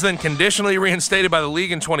 He was then conditionally reinstated by the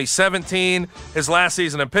league in 2017. His last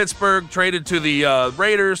season in Pittsburgh, traded to the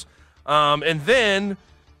Raiders. And then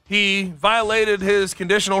he violated his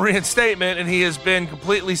conditional reinstatement, and he has been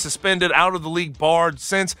completely suspended, out of the league, barred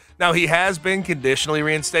since. Now, he has been conditionally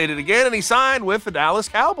reinstated again, and he signed with the Dallas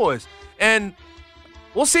Cowboys. And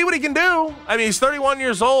we'll see what he can do. I mean, he's 31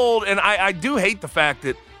 years old, and I do hate the fact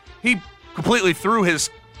that he completely threw his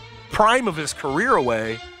prime of his career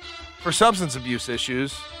away for substance abuse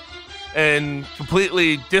issues and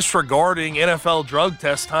completely disregarding NFL drug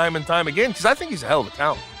tests time and time again, because I think he's a hell of a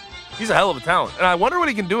talent. He's a hell of a talent. And I wonder what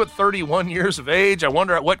he can do at 31 years of age. I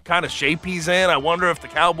wonder what kind of shape he's in. I wonder if the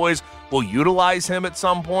Cowboys will utilize him at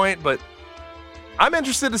some point, but I'm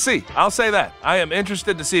interested to see. I'll say that. I am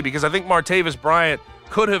interested to see, because I think Martavis Bryant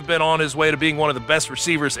could have been on his way to being one of the best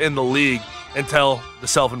receivers in the league until the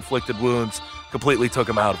self-inflicted wounds completely took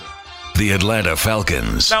him out of it. The Atlanta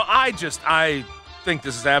Falcons. Now, I think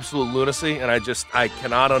this is absolute lunacy, and I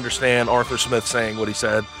cannot understand Arthur Smith saying what he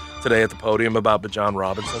said today at the podium about Bijan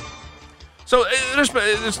Robinson. So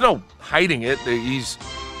there's no hiding it. He's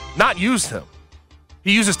not used him.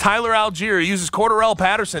 He uses Tyler Algier. He uses Cordarrelle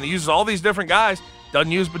Patterson. He uses all these different guys.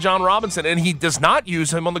 doesn't use Bijan Robinson, and he does not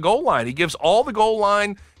use him on the goal line. He gives all the goal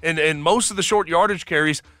line and most of the short yardage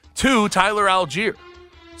carries to Tyler Algier,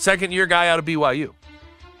 second-year guy out of BYU.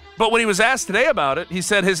 But when he was asked today about it, he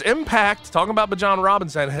said his impact, talking about Bijan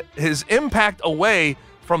Robinson, his impact away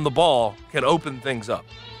from the ball can open things up.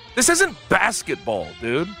 This isn't basketball,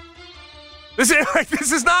 dude. This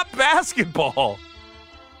is not basketball.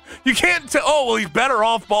 You can't he's better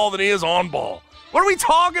off ball than he is on ball. What are we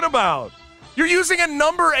talking about? You're using a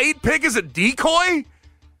number 8 pick as a decoy?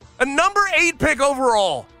 A number 8 pick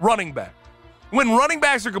overall running back. When running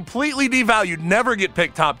backs are completely devalued, never get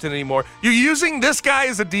picked top 10 anymore, you're using this guy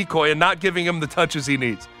as a decoy and not giving him the touches he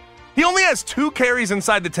needs. He only has 2 carries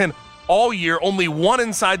inside the 10 all year, only 1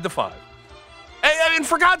 inside the 5. And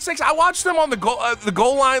for God's sakes, I watched them on the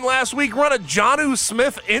goal line last week run a Jonnu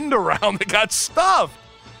Smith end around that got stuffed.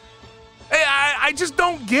 I just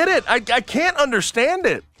don't get it. I can't understand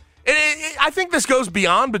it. I think this goes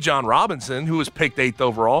beyond Bijan Robinson, who was picked 8th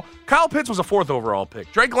overall. Kyle Pitts was a 4th overall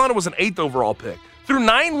pick. Drake London was an 8th overall pick. Through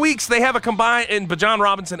 9 weeks, they have a combined, and Bijan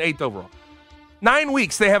Robinson 8th overall. 9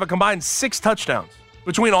 weeks, they have a combined 6 touchdowns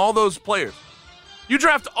between all those players. You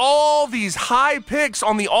draft all these high picks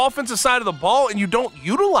on the offensive side of the ball, and you don't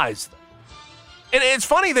utilize them. And it's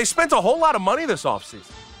funny, they spent a whole lot of money this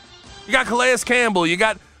offseason. You got Calais Campbell, you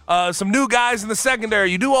got some new guys in the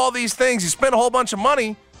secondary. You do all these things. You spend a whole bunch of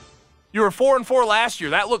money. You were 4-4 last year.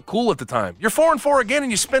 That looked cool at the time. You're 4-4 again,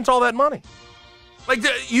 and you spent all that money.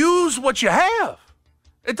 Use what you have.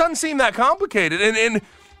 It doesn't seem that complicated. And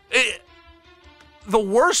the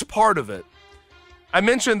worst part of it, I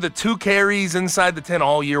mentioned the 2 carries inside the 10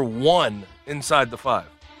 all year, 1 inside the 5.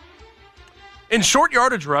 In short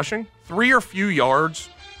yardage rushing, 3 or few yards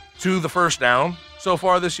to the first down so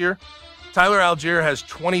far this year, Tyler Algier has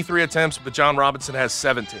 23 attempts, but Bijan Robinson has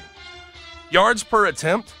 17. Yards per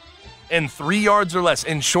attempt and 3 yards or less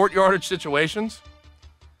in short yardage situations,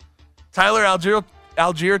 Tyler Algier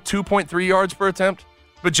 2.3 yards per attempt,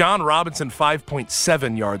 Bijan Robinson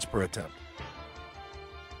 5.7 yards per attempt.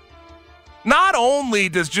 Not only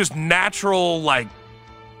does just natural,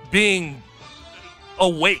 being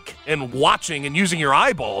awake and watching and using your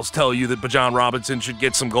eyeballs tell you that Bijan Robinson should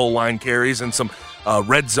get some goal line carries and some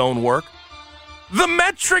red zone work, the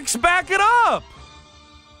metrics back it up.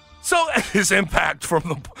 So his impact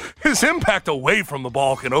away from the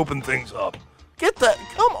ball can open things up.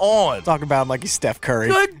 Come on. Talk about him like he's Steph Curry.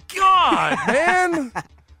 Good God, man.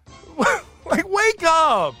 Wake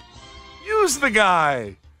up. Use the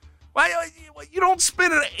guy. Why you don't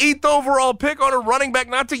spend an 8th overall pick on a running back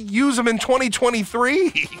not to use him in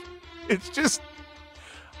 2023? It's just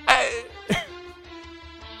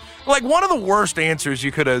one of the worst answers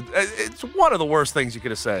you could have. It's one of the worst things you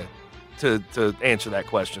could have said to answer that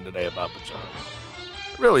question today about Bijan.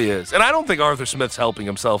 It really is, and I don't think Arthur Smith's helping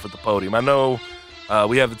himself at the podium. I know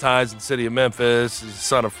we have the ties in the city of Memphis. He's the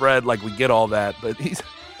son of Fred. We get all that, but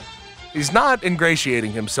he's not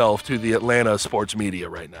ingratiating himself to the Atlanta sports media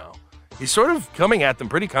right now. He's sort of coming at them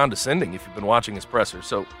pretty condescending if you've been watching his presser.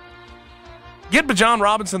 So get Bijan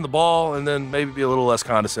Robinson the ball and then maybe be a little less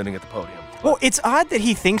condescending at the podium. Well, it's odd that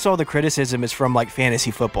he thinks all the criticism is from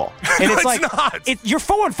fantasy football. And it's not. You're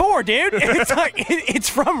 4-4, dude. It's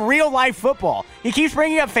from real life football. He keeps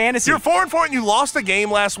bringing up fantasy. You're 4-4 and you lost a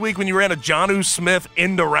game last week when you ran a Jonnu Smith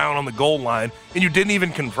end around on the goal line and you didn't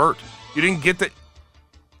even convert. You didn't get the.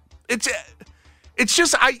 It's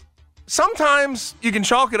just sometimes you can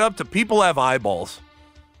chalk it up to people have eyeballs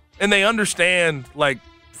and they understand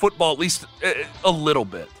football at least a little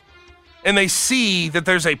bit. And they see that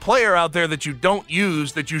there's a player out there that you don't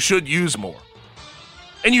use that you should use more.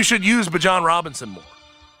 And you should use Bijan Robinson more.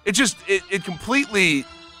 It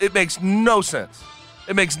makes no sense.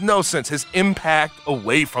 It makes no sense. His impact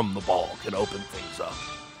away from the ball can open things up.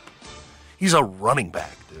 He's a running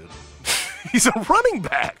back, dude. He's a running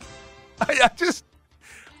back.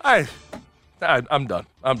 I'm done.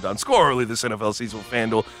 Score early this NFL season with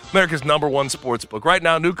FanDuel, America's #1 sports book. Right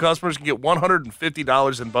now, new customers can get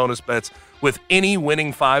 $150 in bonus bets with any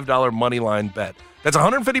winning $5 money line bet. That's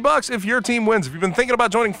 $150 if your team wins. If you've been thinking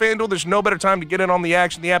about joining FanDuel, there's no better time to get in on the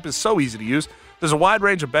action. The app is so easy to use. There's a wide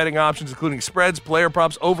range of betting options, including spreads, player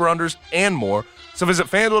props, over-unders, and more. So visit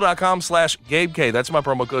FanDuel.com/GabeK. That's my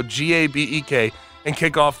promo code, GABEK, and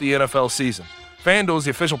kick off the NFL season. FanDuel is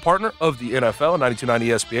the official partner of the NFL, 92.9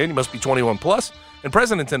 ESPN. You must be 21 plus and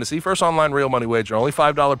present in Tennessee. First online real money wager only.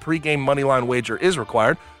 $5 pregame money line wager is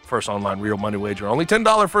required. First online real money wager only.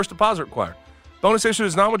 $10 first deposit required. Bonus issue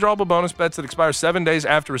is non-withdrawable bonus bets that expire 7 days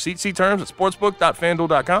after receipt. See terms at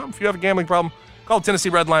sportsbook.fanduel.com. If you have a gambling problem, call Tennessee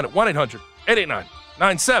Red Line at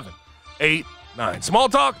 1-800-889-9789. 92.9. Small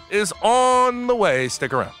Talk is on the way.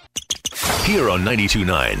 Stick around. Here on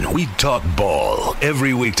 92.9, we talk ball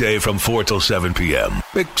every weekday from 4 till 7 p.m.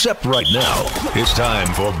 Except right now. It's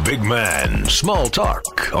time for Big Man Small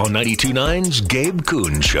Talk on 92.9's Gabe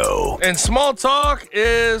Kuhn Show. And Small Talk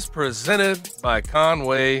is presented by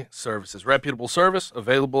Conway Services. Reputable service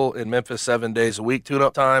available in Memphis 7 days a week.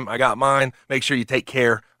 Tune-up time. I got mine. Make sure you take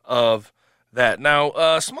care of that.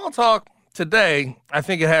 Now, Small Talk today, I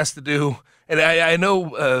think it has to do, and I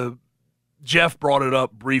know Jeff brought it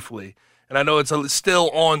up briefly, and I know it's still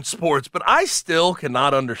on sports, but I still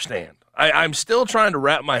cannot understand. I'm still trying to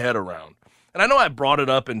wrap my head around. And I know I brought it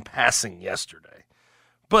up in passing yesterday,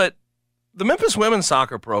 but the Memphis women's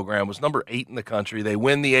soccer program was number 8 in the country. They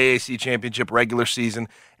win the AAC championship regular season,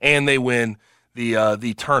 and they win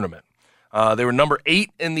the tournament. They were number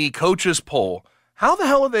 8 in the coaches poll. How the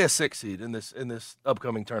hell are they a 6 seed in this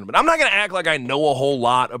upcoming tournament? I'm not going to act like I know a whole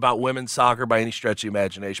lot about women's soccer by any stretch of the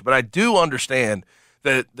imagination, but I do understand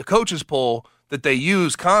that the coaches poll that they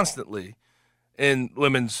use constantly in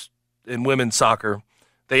women's soccer,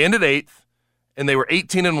 they ended 8th, and they were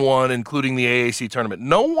 18-1, including the AAC tournament.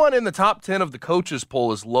 No one in the top 10 of the coaches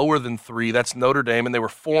poll is lower than 3. That's Notre Dame, and they were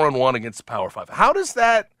 4-1 against the Power 5. How does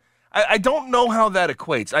that? I don't know how that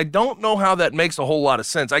equates. I don't know how that makes a whole lot of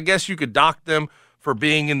sense. I guess you could dock them for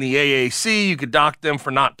being in the AAC. You could dock them for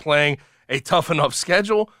not playing a tough enough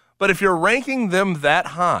schedule. But if you're ranking them that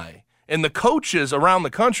high, and the coaches around the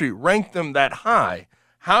country rank them that high,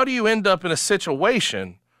 how do you end up in a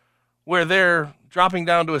situation where they're dropping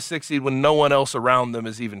down to a 6 seed when no one else around them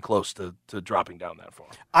is even close to dropping down that far?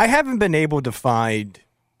 I haven't been able to find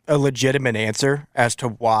a legitimate answer as to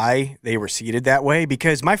why they were seated that way,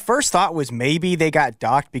 because my first thought was maybe they got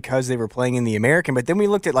docked because they were playing in the American, but then we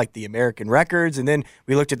looked at like the American records, and then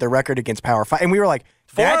we looked at the record against Power 5, and we were like,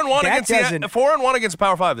 4-1 against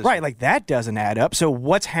Power 5 this right, year. Like that doesn't add up. So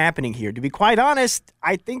what's happening here? To be quite honest,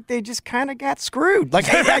 I think they just kind of got screwed.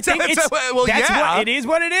 Like I think it is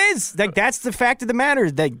what it is. Like that's the fact of the matter.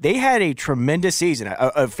 Like they had a tremendous season,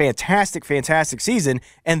 a fantastic season,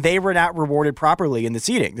 and they were not rewarded properly in the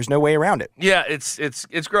seating. There's no way around it. Yeah, it's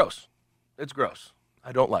gross. It's gross.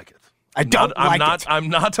 I don't like it. I'm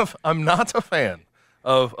not a fan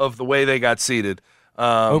of the way they got seated.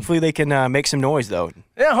 Hopefully they can make some noise, though.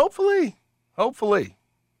 Yeah, hopefully.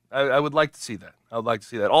 I would like to see that. I would like to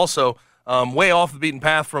see that. Also, way off the beaten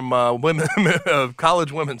path from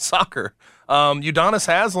college women's soccer, Udonis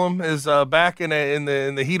Haslam is back in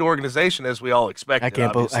the Heat organization, as we all expected.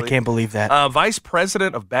 I can't believe that. Vice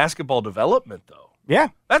president of basketball development, though. Yeah.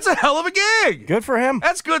 That's a hell of a gig. Good for him.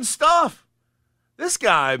 That's good stuff. This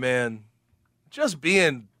guy, man, just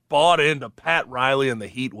being bought into Pat Riley and the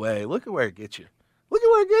Heat way. Look at where it gets you. Look at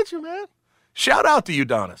where it gets you, man. Shout out to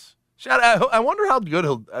Udonis. I wonder how good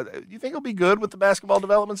you think he'll be good with the basketball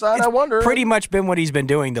development side? It's I wonder. Pretty much been what he's been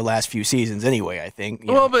doing the last few seasons anyway, I think.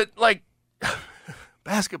 Well, but like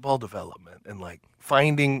basketball development and like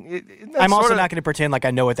finding. I'm also not going to pretend like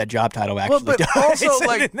I know what that job title actually does. Also,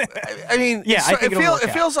 like, I mean, yeah, I think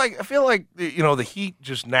I feel like the Heat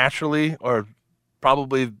just naturally are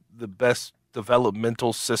probably the best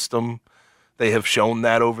developmental system. They have shown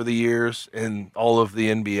that over the years in all of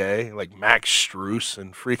the NBA, like Max Strus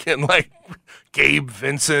and freaking like Gabe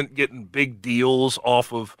Vincent getting big deals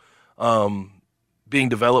off of being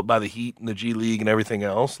developed by the Heat and the G League and everything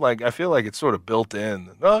else. Like I feel like it's sort of built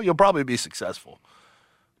in. Oh, you'll probably be successful.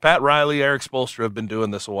 Pat Riley, Eric Spoelstra have been doing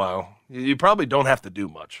this a while. You probably don't have to do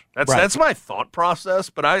much. That's my thought process,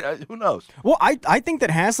 but I who knows? Well, I think that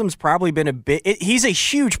Haslam's probably been he's a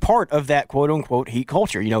huge part of that quote-unquote Heat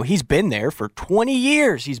culture. He's been there for 20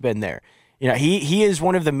 years. He's been there. He is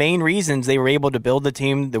one of the main reasons they were able to build the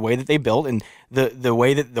team the way that they built, and the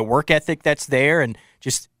way that the work ethic that's there, and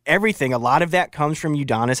just everything. A lot of that comes from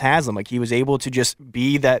Udonis Haslam. Like he was able to just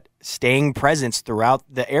be that staying presence throughout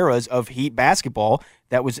the eras of Heat basketball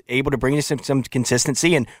that was able to bring us some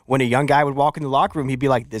consistency. And when a young guy would walk in the locker room, he'd be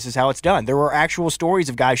like, this is how it's done. There were actual stories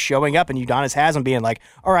of guys showing up and Udonis Haslam being like,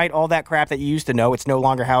 all right, all that crap that you used to know, it's no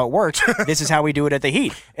longer how it works. This is how we do it at the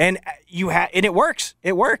Heat. And and it works.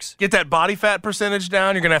 It works. Get that body fat percentage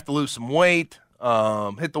down. You're going to have to lose some weight,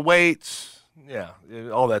 hit the weights. Yeah,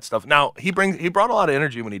 all that stuff. Now, he brought a lot of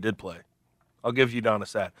energy when he did play. I'll give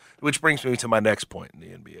Udonis that, which brings me to my next point in the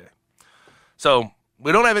NBA. So,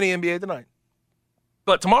 we don't have any NBA tonight.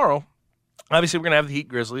 But tomorrow, obviously, we're going to have the Heat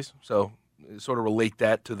Grizzlies, so sort of relate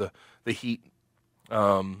that to the Heat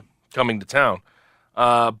coming to town.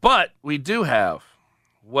 But we do have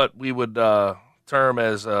what we would term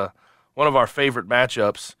as one of our favorite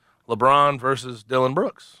matchups, LeBron versus Dillon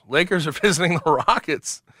Brooks. Lakers are visiting the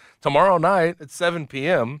Rockets tomorrow night at 7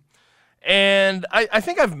 p.m., And I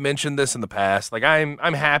think I've mentioned this in the past. Like, I'm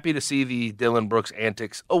happy to see the Dillon Brooks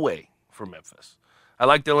antics away from Memphis. I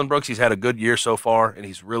like Dillon Brooks. He's had a good year so far, and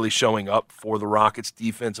he's really showing up for the Rockets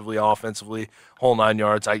defensively, offensively, whole 9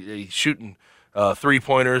 yards. He's shooting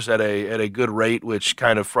three-pointers at a good rate, which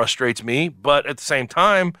kind of frustrates me. But at the same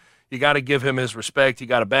time, you got to give him his respect. He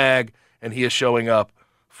got a bag, and he is showing up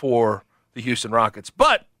for the Houston Rockets.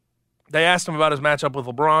 But they asked him about his matchup with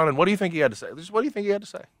LeBron, and what do you think he had to say? What do you think he had to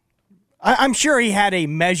say? I'm sure he had a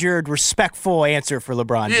measured, respectful answer for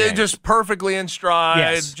LeBron James. Yeah, just perfectly in stride,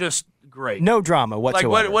 yes. Just great. No drama whatsoever.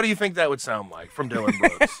 Like, what do you think that would sound like from Dillon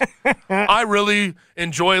Brooks? I really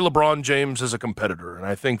enjoy LeBron James as a competitor, and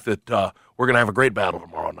I think that we're going to have a great battle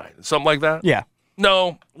tomorrow night. Something like that? Yeah.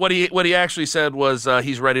 No, what he actually said was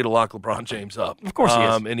he's ready to lock LeBron James up. Of course he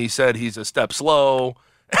is. And he said he's a step slow.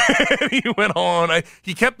 He went on.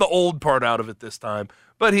 He kept the old part out of it this time,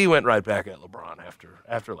 but he went right back at LeBron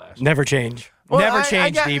after last year. Never change. Well, Never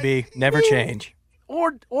change, DB. Never change.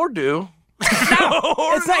 Or do.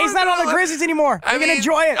 No, he's not on the Grizzlies anymore. You can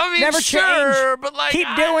enjoy it. Never sure, change. But like, keep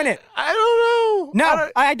doing it. I don't know. No,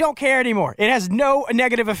 I don't care anymore. It has no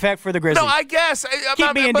negative effect for the Grizzlies. No, I guess.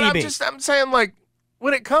 Keep being DB. I'm saying, like,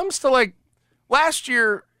 when it comes to, like, last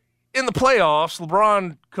year in the playoffs,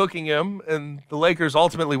 LeBron cooking him and the Lakers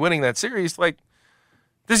ultimately winning that series, like,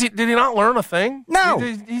 did he not learn a thing? No.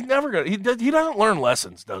 He never he doesn't learn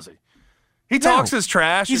lessons, does he? He talks his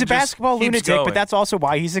trash. He's a basketball lunatic, but that's also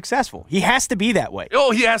why he's successful. He has to be that way.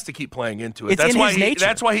 Oh, he has to keep playing into it. It's in his nature.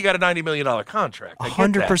 That's why he got a $90 million contract.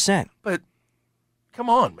 100%. But come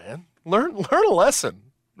on, man. Learn a lesson.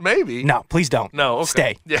 Maybe. No, please don't. No, okay.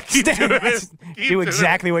 Stay. Yeah, keep doing it. Do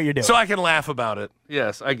exactly what you're doing. So I can laugh about it.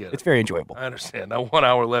 Yes, I get it. It's very enjoyable. I understand. Now 1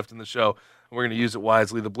 hour left in the show. We're going to use it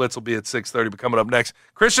wisely. The Blitz will be at 6:30. But coming up next,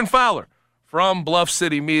 Christian Fowler from Bluff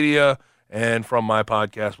City Media and from my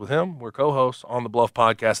podcast with him. We're co-hosts on the Bluff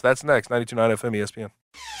Podcast. That's next, 92.9 FM ESPN.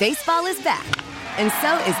 Baseball is back, and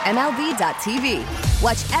so is MLB.tv.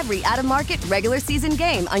 Watch every out-of-market regular season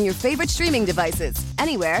game on your favorite streaming devices,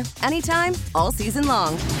 anywhere, anytime, all season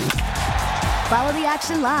long. Follow the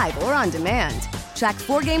action live or on demand. Track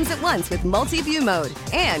 4 games at once with multi-view mode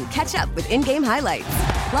and catch up with in-game highlights.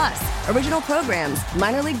 Plus, original programs,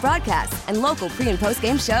 minor league broadcasts, and local pre- and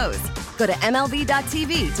post-game shows. Go to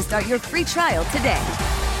MLB.tv to start your free trial today.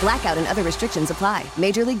 Blackout and other restrictions apply.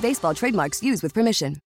 Major League Baseball trademarks used with permission.